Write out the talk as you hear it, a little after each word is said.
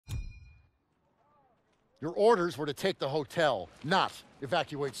Your orders were to take the hotel, not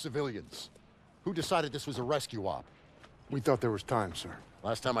evacuate civilians. Who decided this was a rescue op? We thought there was time, sir.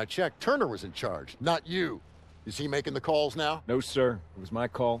 Last time I checked, Turner was in charge, not you. Is he making the calls now? No, sir. It was my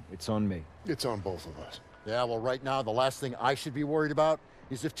call. It's on me. It's on both of us. Yeah, well, right now, the last thing I should be worried about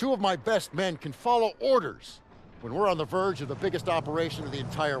is if two of my best men can follow orders when we're on the verge of the biggest operation of the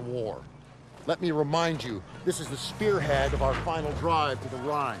entire war. Let me remind you, this is the spearhead of our final drive to the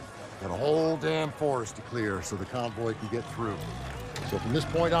Rhine. Got a whole damn forest to clear so the convoy can get through. So from this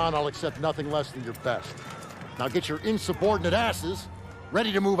point on, I'll accept nothing less than your best. Now get your insubordinate asses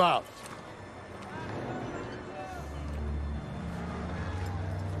ready to move out.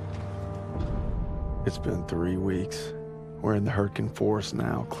 It's been 3 weeks. We're in the Hurtgen Forest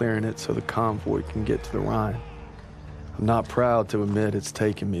now, clearing it so the convoy can get to the Rhine. I'm not proud to admit it's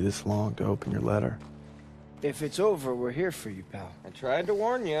taken me this long to open your letter. If it's over, we're here for you, pal. I tried to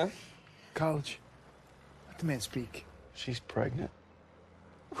warn you. College. Let the man speak. She's pregnant.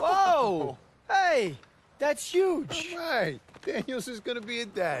 Whoa! Hey, that's huge. All right. Daniels is gonna be a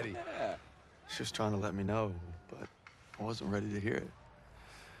daddy. Yeah. She was trying to let me know, but I wasn't ready to hear it.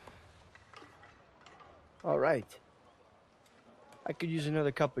 All right. I could use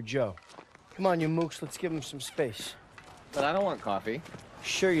another cup of joe. Come on, you mooks, let's give him some space. But I don't want coffee.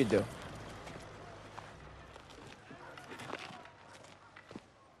 Sure you do.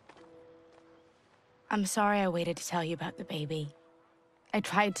 I'm sorry I waited to tell you about the baby. I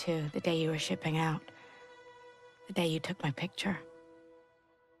tried to the day you were shipping out. The day you took my picture.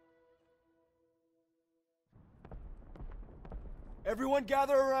 Everyone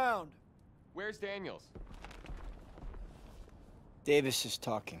gather around. Where's Daniels? Davis is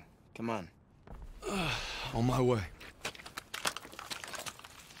talking. Come on. On my way.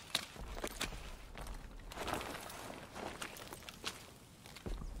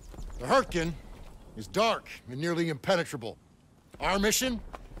 The Hurtgen is dark and nearly impenetrable. Our mission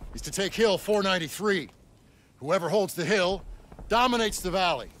is to take Hill 493. Whoever holds the hill dominates the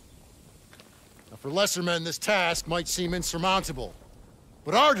valley. Now, for lesser men, this task might seem insurmountable,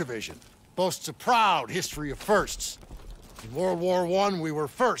 but our division boasts a proud history of firsts. In World War I, we were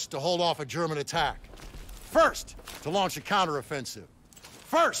first to hold off a German attack, first to launch a counteroffensive,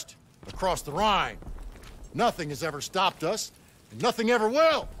 first across the Rhine. Nothing has ever stopped us, and nothing ever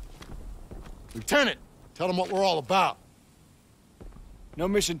will. Lieutenant, tell them what we're all about. No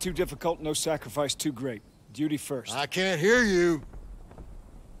mission too difficult, no sacrifice too great. Duty first. I can't hear you.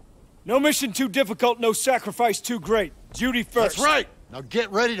 No mission too difficult, no sacrifice too great. Duty first. That's right. Now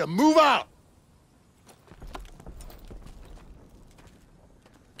get ready to move out.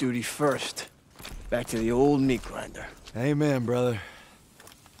 Duty first. Back to the old meat grinder. Amen, brother.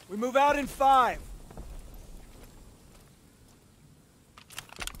 We move out in 5.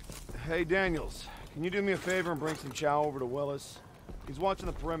 Hey, Daniels, can you do me a favor and bring some chow over to Willis? He's watching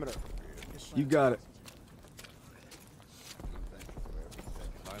the perimeter. You got it.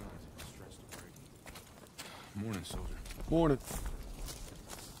 Morning, soldier. Morning.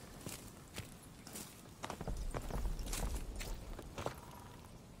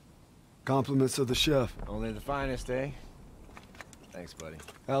 Compliments of the chef. Only the finest, eh? Thanks, buddy.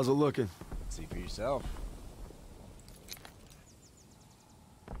 How's it looking? See for yourself.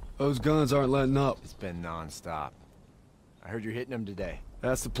 Those guns aren't letting up. It's been non-stop. I heard you're hitting them today.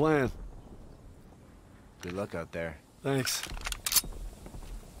 That's the plan. Good luck out there. Thanks.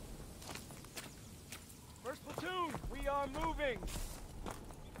 First platoon, we are moving.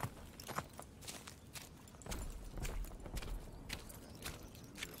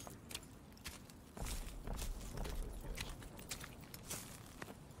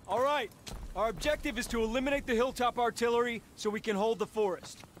 All right. Our objective is to eliminate the hilltop artillery so we can hold the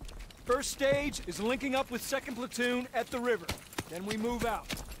forest. First stage is linking up with 2nd platoon at the river. Then we move out.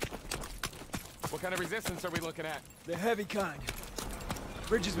 What kind of resistance are we looking at? The heavy kind.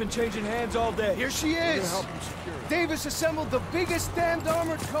 Bridge has been changing hands all day. Here she is! Davis assembled the biggest damned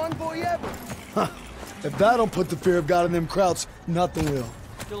armored convoy ever! If that don't put the fear of God in them krauts, nothing will.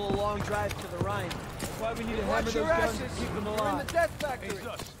 Still a long drive to the Rhine. That's why we need to hammer Watch those your guns asses! and keep them We're in alive. the death factory! Hey,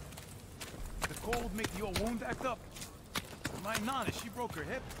 Zus. The cold make your wound act up. My Nana, she broke her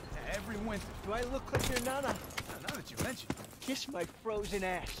hip every winter. Do I look like your nana? Now that you mention it, Kiss my frozen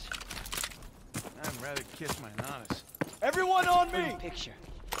ass. I'd rather kiss my Nanas. Everyone on me! Picture.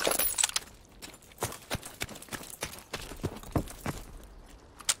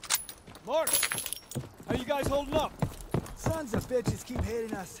 Mark, how you guys holding up? Sons of bitches keep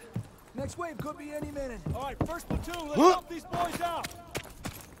hitting us. Next wave could be any minute. All right, first platoon, let's help these boys out.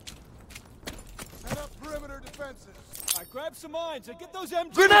 Set up perimeter defenses. All right, grab some mines and get those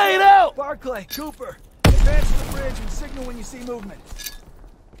MGs. Grenade out! Barclay, Cooper, Advance to the bridge and signal when you see movement.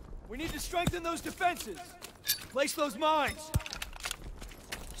 We need to strengthen those defenses. Place those mines.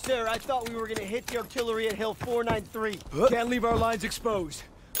 Sir, I thought we were gonna hit the artillery at Hill 493. Can't leave our lines exposed.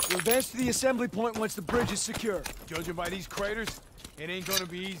 We'll advance to the assembly point once the bridge is secure. Judging by these craters, it ain't gonna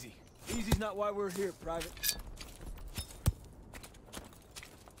be easy. Easy's not why we're here, Private.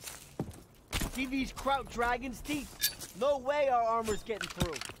 See these Kraut dragon's teeth? No way our armor's getting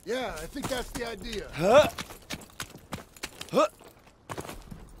through. Yeah, I think that's the idea. Huh? Huh?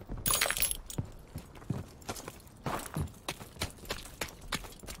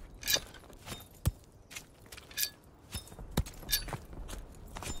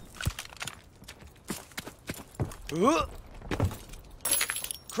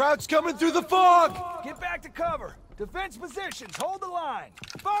 Kraut's coming through the fog! Get back to cover. Defense positions. Hold the line.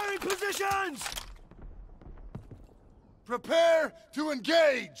 Firing positions! Prepare to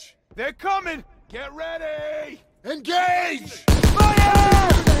engage! They're coming! Get ready! Engage!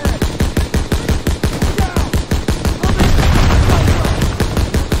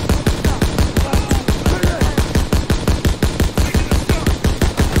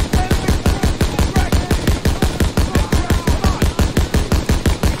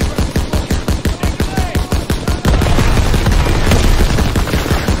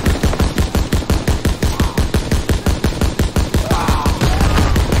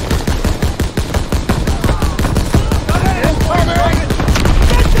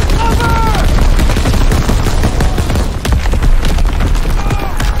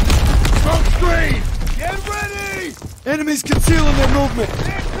 Enemies concealing their movement!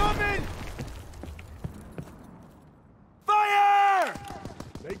 They're coming! Fire!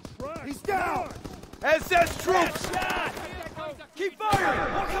 He's down! SS troops! Keep firing!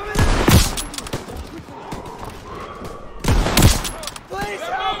 We're coming in! Please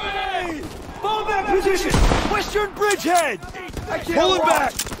help me! Fall back position! Western bridgehead! Pull it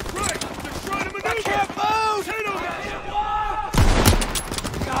back! Right! They're trying to maneuver! I can't move!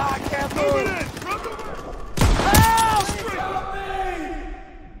 I can't move! Move it in!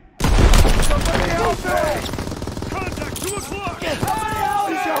 Somebody help me! Contact 2 o'clock!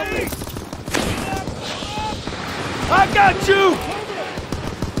 Please help me! I got you!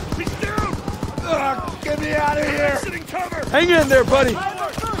 He's down! Get me out of here! Sitting cover! Hang in there, buddy!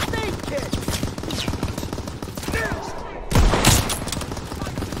 First aid kit! He's down!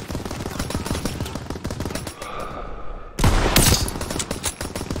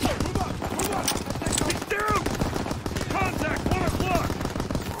 Contact 1 o'clock!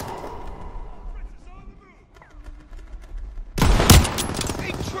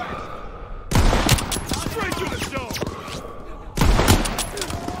 Straight to the zone!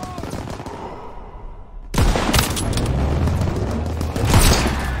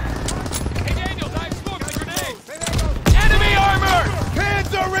 Hey, Daniels, I smoked a grenade! Enemy armor!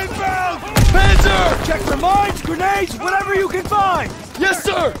 Panzer inbound! Panzer! Check for mines, grenades, whatever you can find! Yes,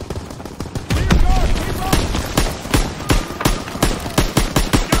 sir!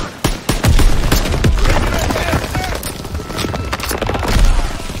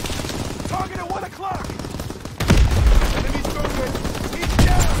 Target at 1 o'clock! Enemy's moving! He's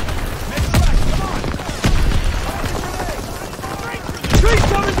down! Make track, come on! Tree's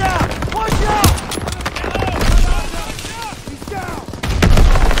coming down! Watch out! He's down!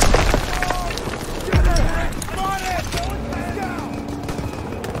 On it! He's down!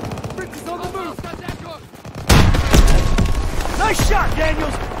 Fritz is on the move! Nice shot,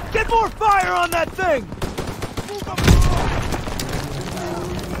 Daniels! Get more fire on that thing!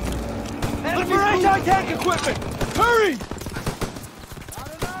 Look for anti-tank equipment! Hurry!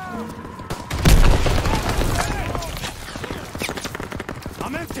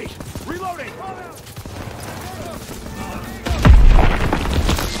 I'm empty! Reloading!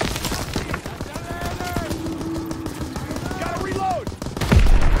 Gotta reload!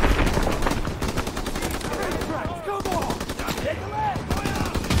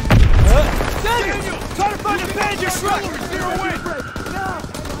 Daniels! Try to find a bandit truck! Zero in!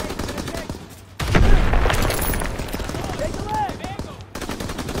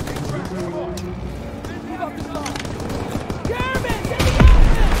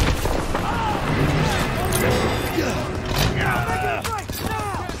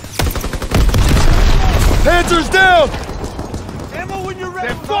 Panzer's down! Ammo when you're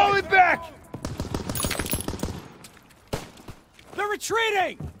ready! They're falling back! They're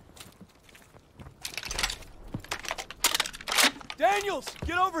retreating! Daniels,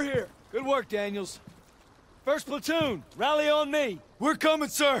 get over here! Good work, Daniels. First platoon, rally on me. We're coming,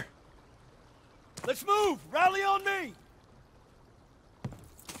 sir. Let's move! Rally on me!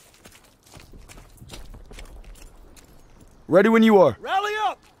 Ready when you are. Rally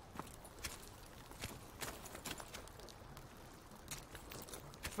up!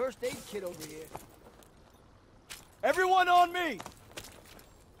 First aid kit over here. Everyone on me!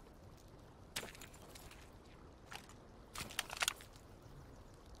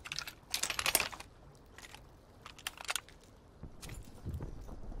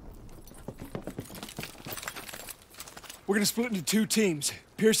 We're gonna split into 2 teams.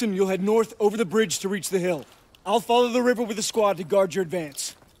 Pearson, you'll head north over the bridge to reach the hill. I'll follow the river with a squad to guard your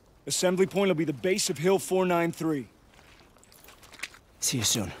advance. Assembly point will be the base of Hill 493. See you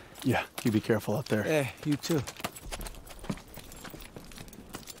soon. Yeah, you be careful out there. Yeah, you too.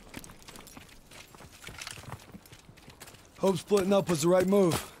 Hope splitting up was the right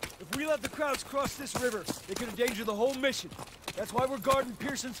move. If we let the crowds cross this river, they could endanger the whole mission. That's why we're guarding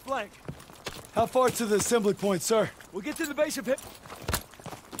Pearson's flank. How far to the assembly point, sir? We'll get to the base of Hill.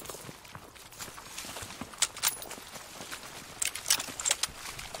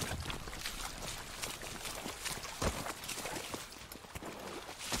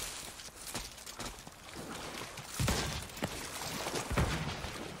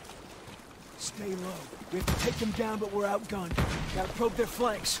 Stay low. We have to take them down, but we're outgunned. Gotta probe their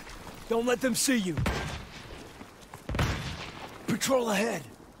flanks. Don't let them see you. Patrol ahead.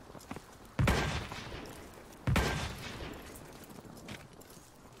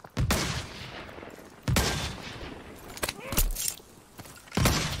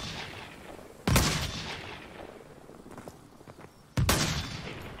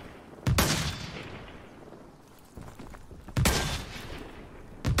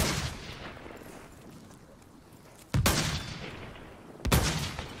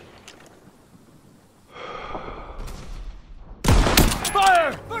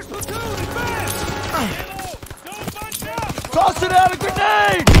 Fire! First platoon, advance! Don't bunch up! Toss it out a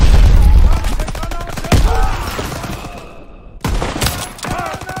grenade!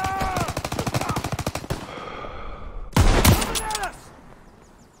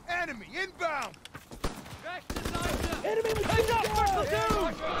 Enemy inbound! Enemy machine gun! First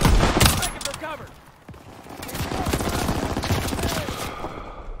platoon! Take it for cover!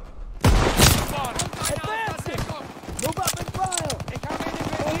 Advance it! Move up and file!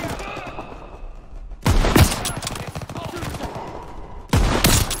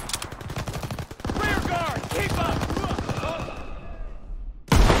 Rear guard! Keep up!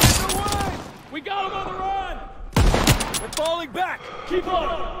 Get away! We got him on the run! We're falling back! Keep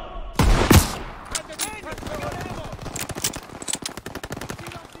on!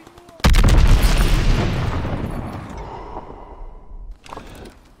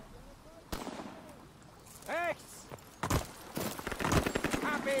 X!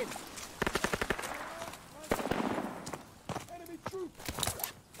 Copy! Enemy troops!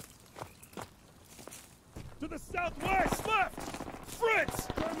 To the southwest! Left! Fritz!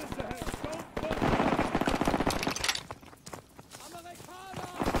 Germans ahead! Don't bump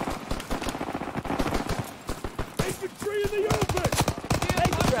Infantry in the open!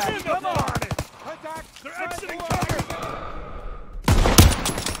 Come on! Attack! They're exiting cover!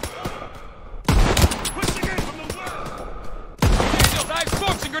 Pushing in from the west! Daniels, I have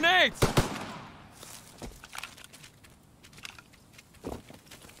smokes and grenades!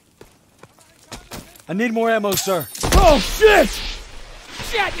 I need more ammo, sir. Oh, shit!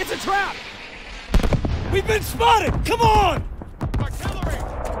 Shit, it's a trap! We've been spotted! Come on! Artillery!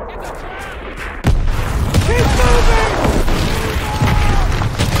 It's a trap! Keep moving!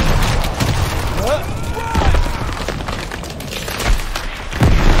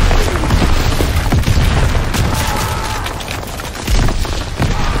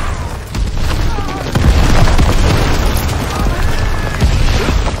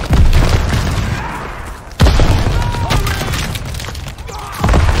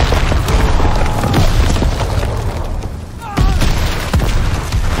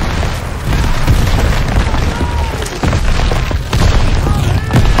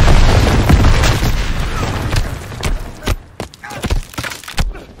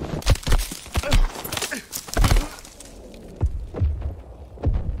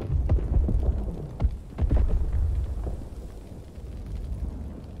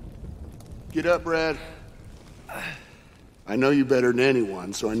 Get up, Brad. I know you better than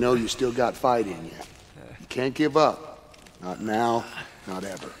anyone, so I know you still got fight in you. You can't give up. Not now, not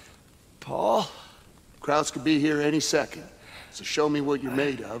ever. Paul? Krauts could be here any second, so show me what you're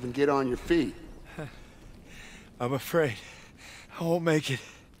made of and get on your feet. I'm afraid I won't make it.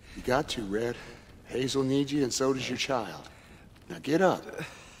 You got to, Red. Hazel needs you, and so does your child. Now get up.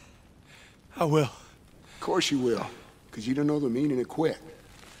 I will. Of course you will, because you don't know the meaning of quit.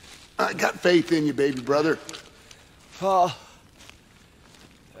 I got faith in you, baby brother. Paul.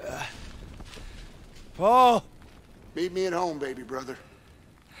 Paul! Meet me at home, baby brother.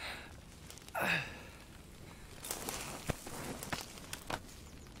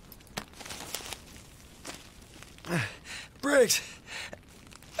 Briggs!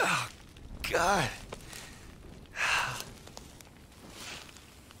 Oh, God.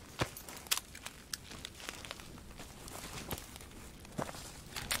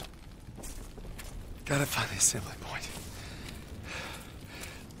 Gotta find the assembly point.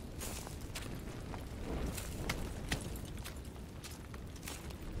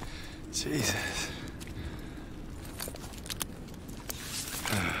 Jesus.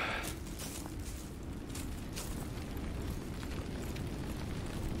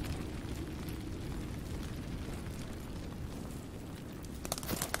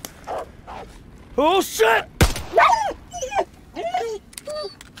 Oh, shit!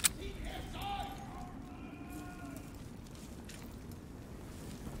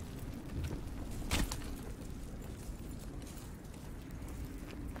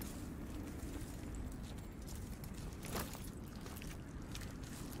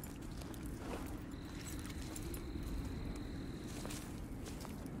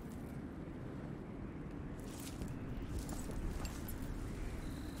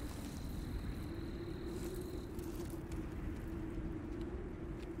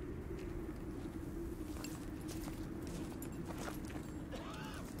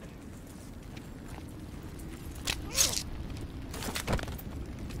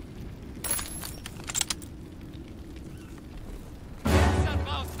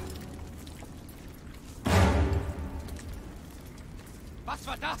 Was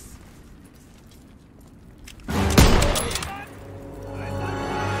war das?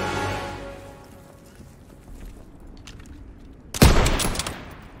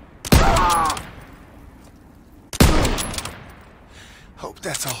 Hope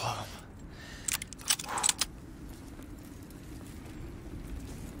that's all of them.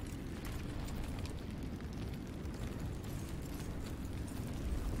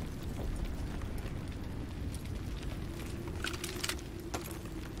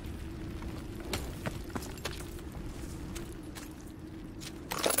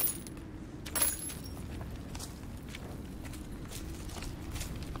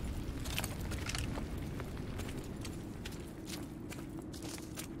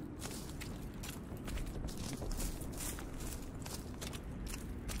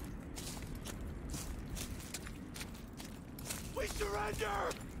 We surrender!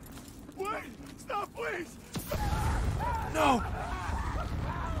 Wait! Stop, please! No!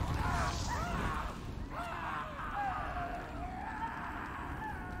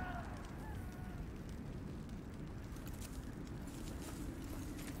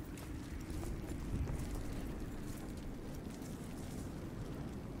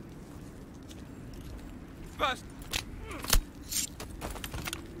 First.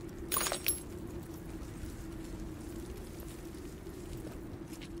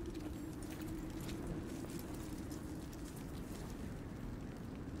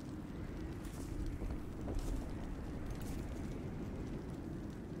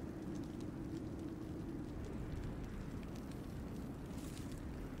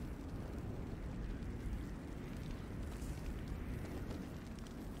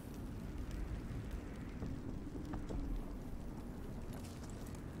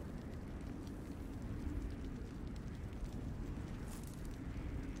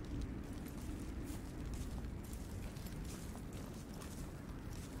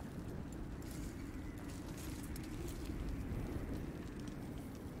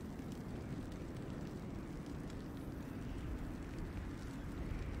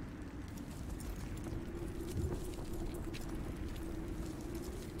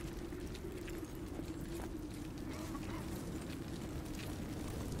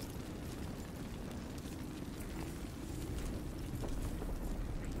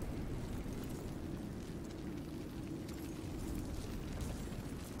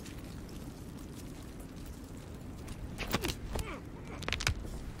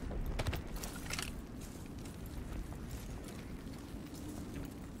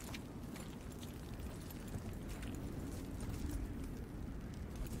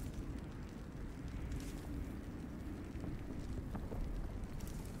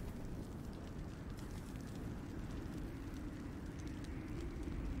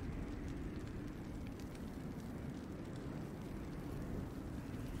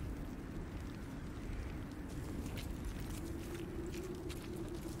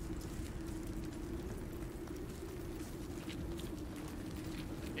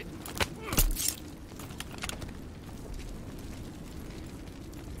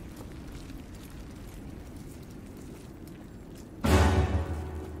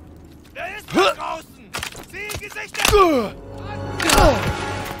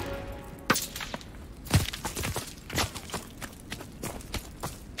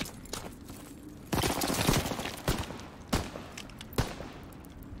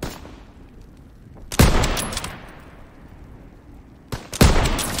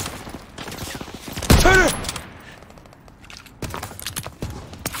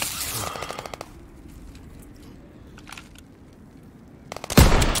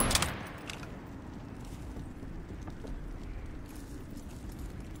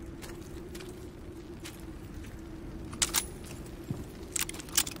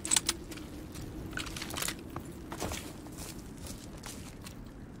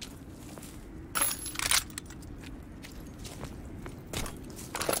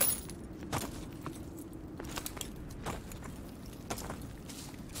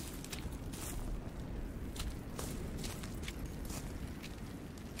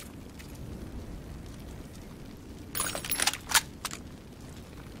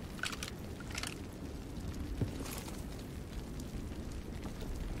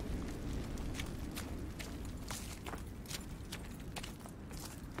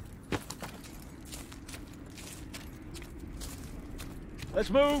 Let's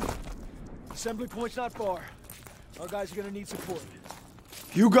move. Assembly point's not far. Our guys are gonna need support.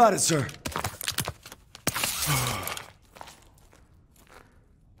 You got it, sir.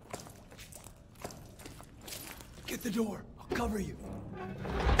 Get the door. I'll cover you.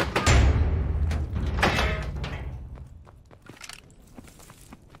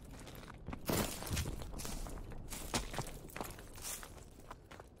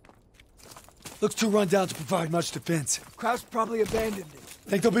 Looks too run down to provide much defense. Kraut's probably abandoned it.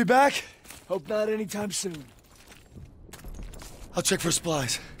 Think they'll be back? Hope not anytime soon. I'll check for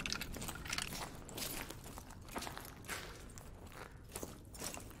supplies.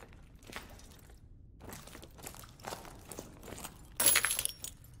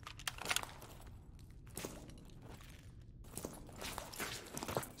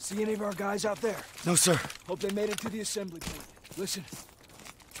 See any of our guys out there? No, sir. Hope they made it to the assembly point. Listen.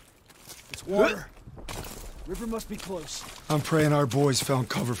 It's water. River must be close. I'm praying our boys found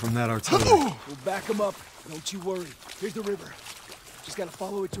cover from that artillery. We'll back them up. Don't you worry. Here's the river. Just gotta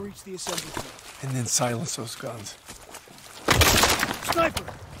follow it to reach the assembly point. And then silence those guns. Sniper!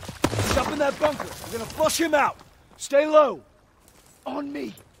 He's up in that bunker. We're gonna flush him out. Stay low. On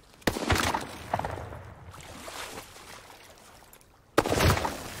me.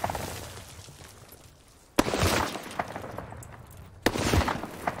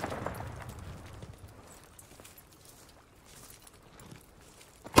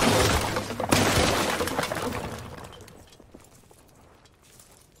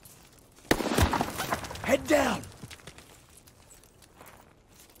 Head down!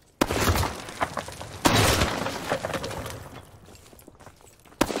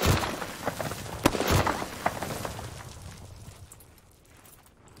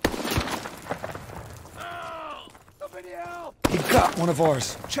 He got one of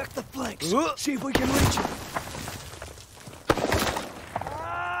ours. Check the flanks. See if we can reach him.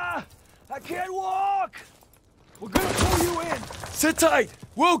 Ah! I can't walk! We're gonna pull you in. Sit tight.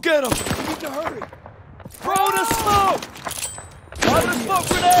 We'll get him. We need to hurry. Throw the smoke! On the smoke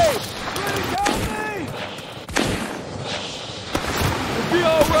grenade! Ready, help me! We'll be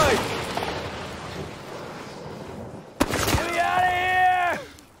all right. Get me out of here!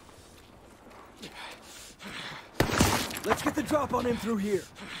 Let's get the drop on him through here.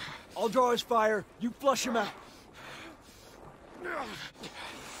 I'll draw his fire. You flush him out.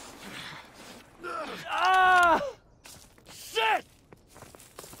 Ah! Shit!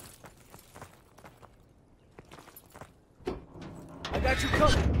 I got you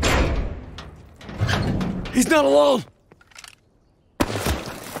covered. He's not alone.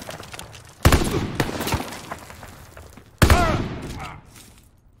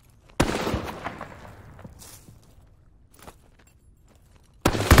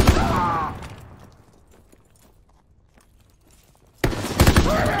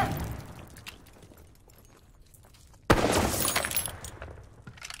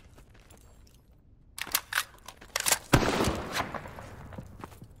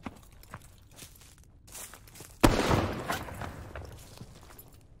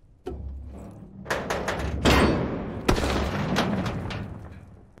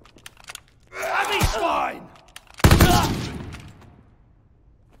 Fine!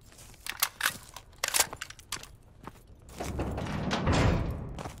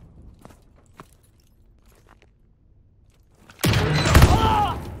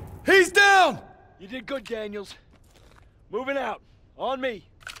 He's down! You did good, Daniels. Moving out. On me.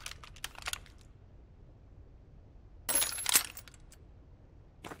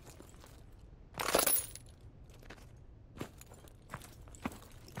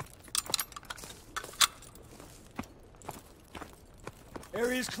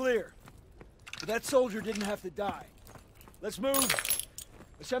 Area's clear. But that soldier didn't have to die. Let's move.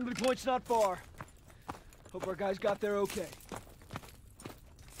 Assembly point's not far. Hope our guys got there okay.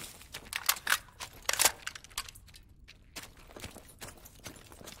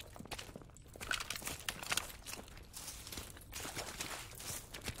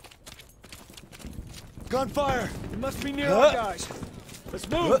 Gunfire! It must be near our guys. Let's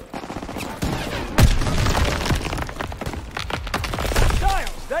move!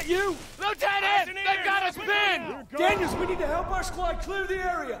 Giles, that you? Lieutenant! They've got us pinned! Daniels, we need to help our squad clear the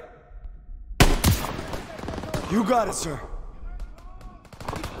area. You got it, sir.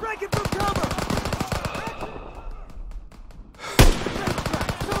 He's breaking from cover!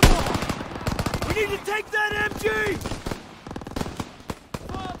 We need to take that MG!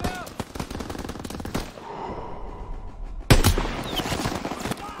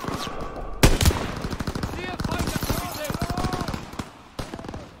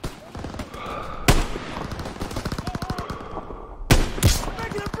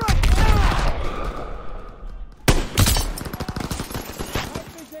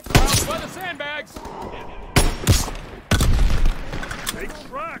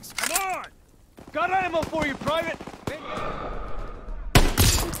 Got ammo for you, Private!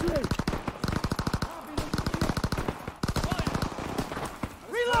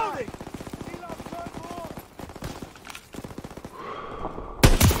 Reloading!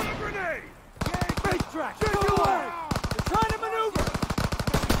 Grenade! Fake track! Check your leg! They're trying to maneuver!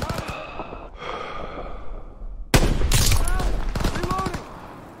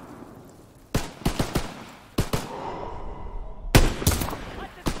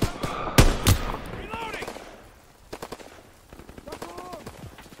 Reloading!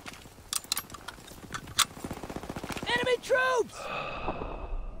 Enemy troops!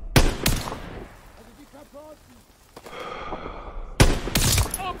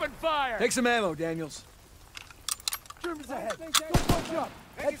 Open fire! Take some ammo, Daniels. Germans ahead! Don't punch up!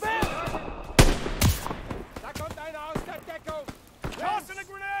 Advance! Da kommt einer aus der Deckung! Tossing a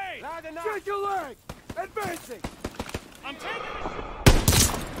grenade! Lade nach! Check your leg! Advancing! I'm taking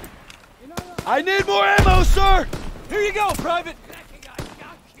I need more ammo, sir! Here you go, Private!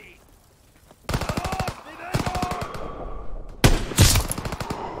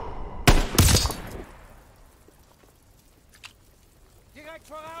 Direkt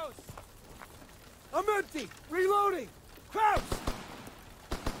voraus! I'm empty! Reloading! Crouch!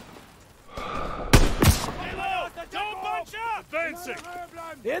 Reload! Don't bunch up! Advancing!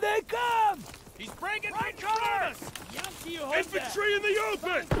 Here they come! He's breaking right cover! Infantry in the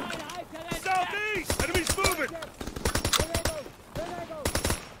open! Southeast! Enemy's moving!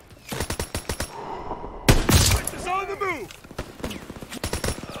 Is on the move!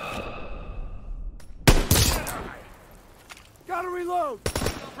 Gotta reload!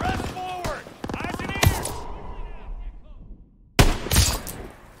 Press forward! Eyes and ears!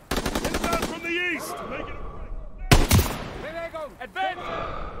 Inbound from the east! Make it advance!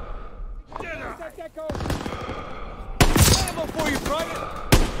 Ammo for you, Private!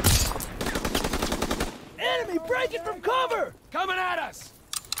 Enemy breaking from cover! Coming at us!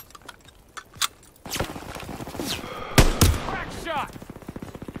 Crack shot!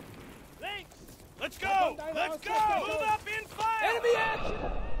 Links! Let's go! Let's go! Move up in fire! Enemy action!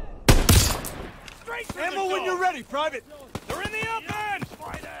 Straight through Ammo the when door. you're ready, Private! They're in the open!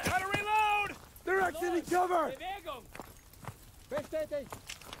 Gotta reload! They're exiting cover!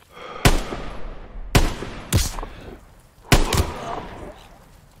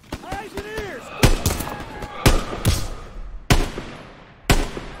 Eyes and ears!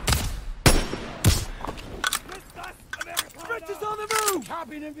 Stretches on the move!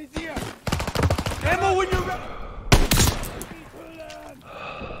 Copy in vizier! Ammo when you're ready!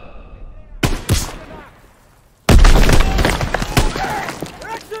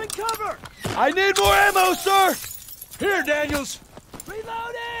 They're exiting cover! I need more ammo, sir! Here, Daniels!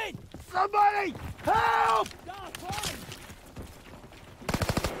 Reloading! Somebody! Help!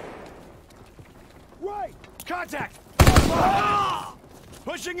 Right! Contact!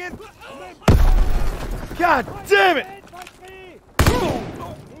 Pushing in! God damn it!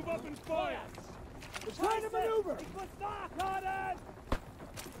 Move up and fire! We're trying to maneuver!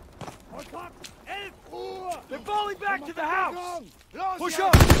 They're falling back to the house! Push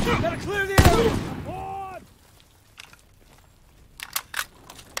up! Gotta clear the area!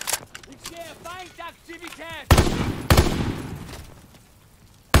 Ich sehe Feindaktivität!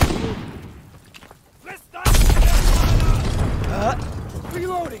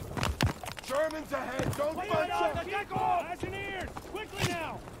 Reloading! Germans ahead! Don't bunch up! Eyes and ears! Quickly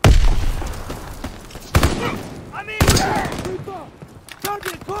now! I'm in!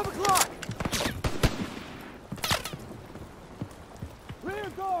 Target at 12 o'clock! Rear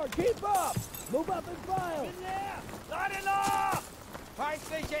guard, keep up! Move up and file! In there! Line it off! Fire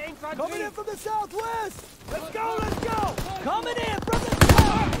station infantry! Coming in from the southwest! Let's go, let's go! Coming in from the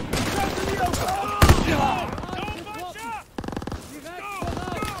south! Come to the open! Don't bunch up! Go!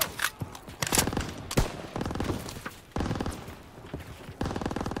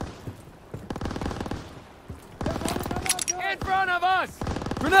 In front of us!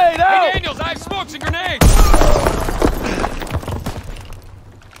 Grenade out! Hey, Daniels, I have smokes and grenades!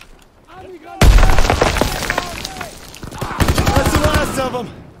 That's the last of them!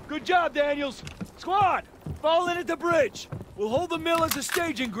 Good job, Daniels. Squad, fall in at the bridge. We'll hold the mill as a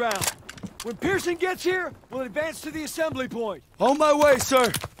staging ground. When Pearson gets here, we'll advance to the assembly point. On my way,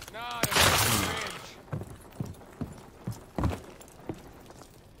 sir!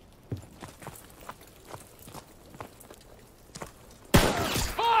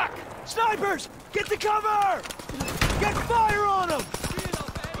 Fuck! Snipers! Get to cover! Get fire on them!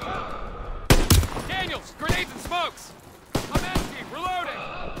 Daniels, grenades and smokes! I'm empty, reloading!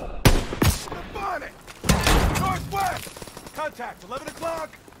 Bonnet! Northwest! Contact, 11 o'clock!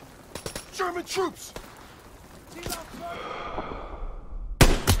 German troops! Right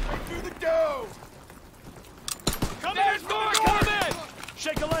through the dough! There's more coming!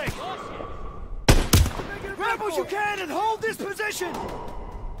 Shake a leg! Grab what you can and hold this position!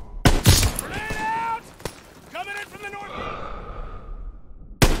 Grenade out! Coming in from the north.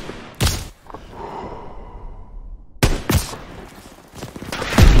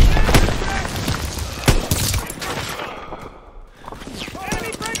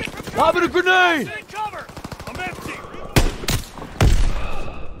 Enemy breaking from Lobbing a grenade! Take cover! I'm empty!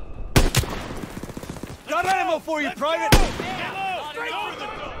 Got ammo for you, Let's Private! go! Get low! Straight through the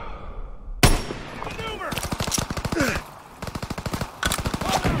door! Maneuver!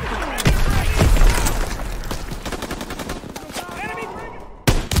 Enemy breaking!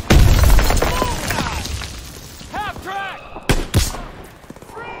 Half track!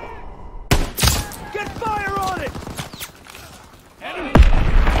 Get fire on it! Enemy!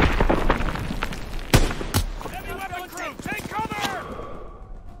 Heavy weapon crew, take cover!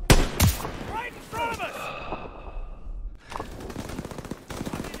 Right in front of us!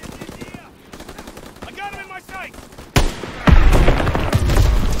 I got him in my sights!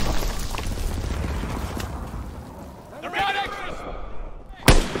 They're got extras!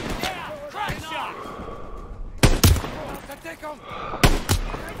 Yeah, crack shot! Take him!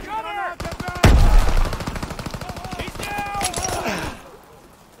 Cover! He's down!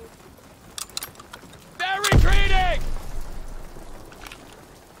 They're retreating!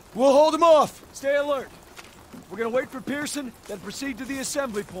 We'll hold them off. Stay alert. We're gonna wait for Pearson, then proceed to the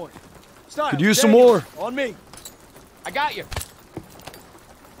assembly point. Stiles, Could use some Daniels, more. On me. I got you.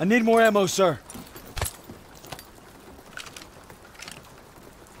 I need more ammo, sir.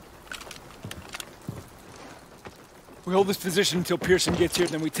 We hold this position until Pearson gets here,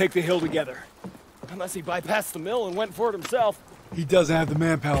 then we take the hill together. Unless he bypassed the mill and went for it himself. He doesn't have the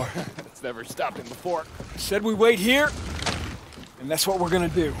manpower. It's never stopped him before. Said we wait here, and that's what we're gonna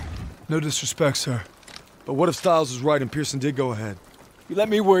do. No disrespect, sir. But what if Stiles is right and Pearson did go ahead? You let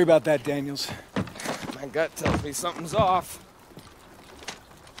me worry about that, Daniels. My gut tells me something's off.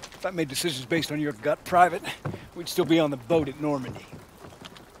 If I made decisions based on your gut, Private, we'd still be on the boat at Normandy.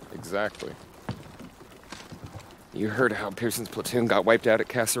 Exactly. You heard how Pearson's platoon got wiped out at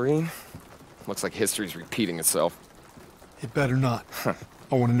Kasserine? Looks like history's repeating itself. It better not.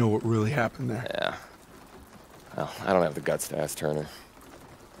 I want to know what really happened there. Yeah. Well, I don't have the guts to ask Turner.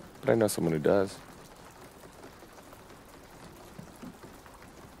 But I know someone who does.